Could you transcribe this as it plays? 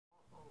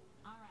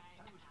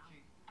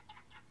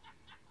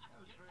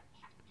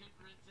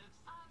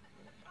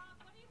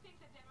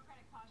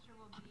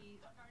pressure will be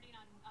starting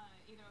on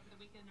either over the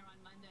weekend or on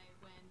Monday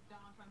when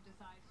Donald Trump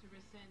decides to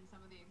rescind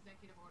some of the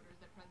executive orders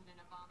that President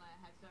Obama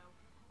had so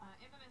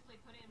infamously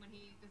put in when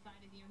he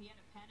decided, he had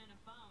a pen and a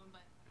phone,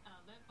 but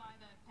live by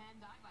the pen,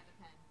 die by the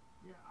pen.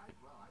 Yeah, I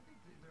think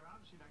they're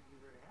obviously not going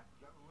to be very happy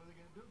about it. What are they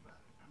going to do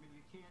about it? I mean,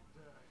 you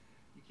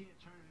can't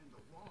turn it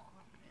into law.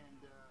 And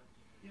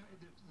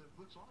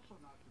let's also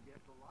not forget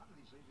that a lot of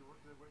these things are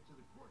working their way to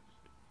the courts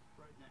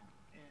right now,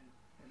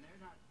 and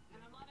they're not.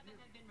 And a lot of them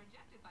have been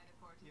rejected by the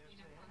courts. Yes,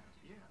 they have.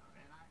 Yeah,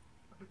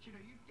 but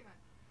you've got.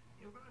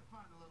 What I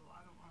find a little.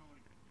 I don't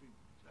want to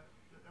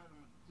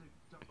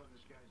dump on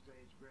this guy's day.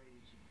 It's great.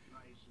 He's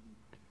nice and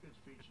good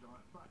speech and all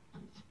that. But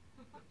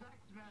the fact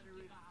of the matter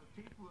is, the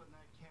people in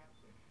that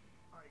cabinet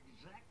are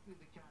exactly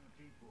the kind of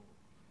people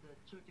that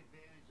took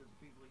advantage of the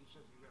people he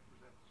says he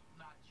represents.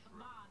 Not true.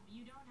 Bob,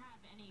 you don't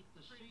have any.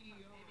 The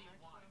CEO, maybe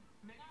one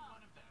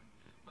of them.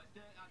 But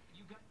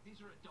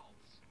these are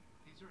adults.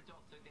 These are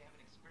adults. They have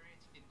an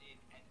experience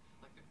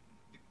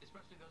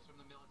especially those from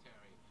the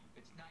military.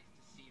 It's nice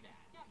to see that.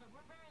 Yeah, but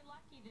we're very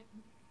lucky that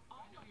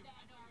all of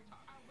them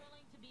are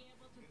willing to be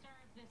able to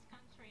serve this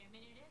country. I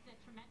mean, it is a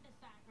tremendous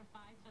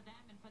sacrifice for them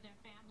and for their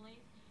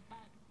families.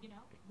 But,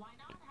 why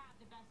not have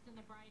the best and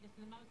the brightest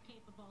and the most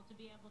capable to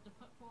be able to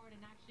put forward and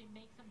actually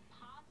make some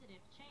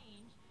positive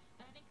change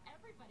that I think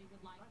everybody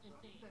would like to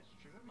see? That's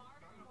true.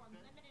 Smarter, more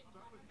limited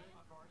government. That's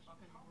not what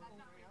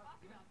we're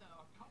talking about,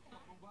 though. A couple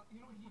of them. Well,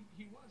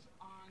 he was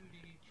on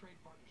the trade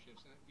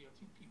partnerships, and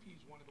TPP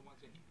is one of the ones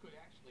that he could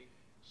actually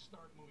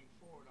start moving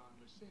forward on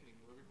rescinding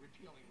or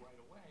repealing right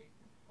away.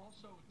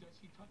 Also, does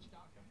he touch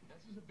DACA?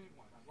 This is a big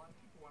one. A lot of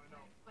people want to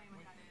know. Explain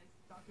what that is.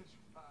 DACA's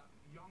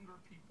younger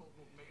people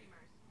who've made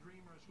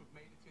dreamers who've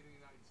made it to the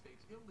United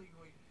States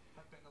illegally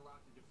have been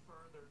allowed to defer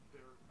their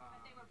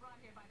but they were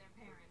brought here by their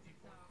parents.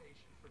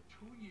 Deportation for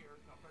 2 years.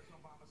 Now, President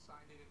Obama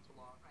signed it into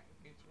law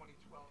in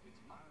 2012.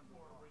 It's up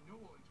for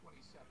renewal in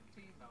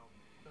 2017, though.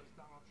 Does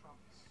Donald Trump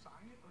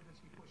sign it, or does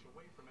he push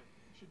away from it?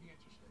 Should be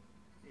interesting.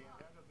 Yeah,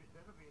 that'll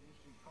be an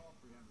interesting call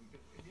for him,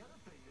 because the other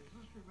thing is,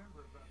 let's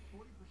remember, about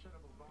 40%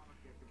 of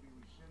Obamacare could be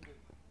rescinded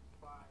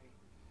by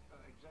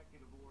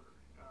executive order.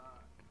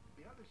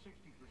 The other 60%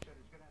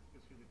 is going to have to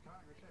go through the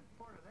Congress, and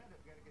part of that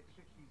has got to get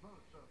 60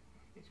 votes. So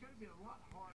it's going to be a lot harder.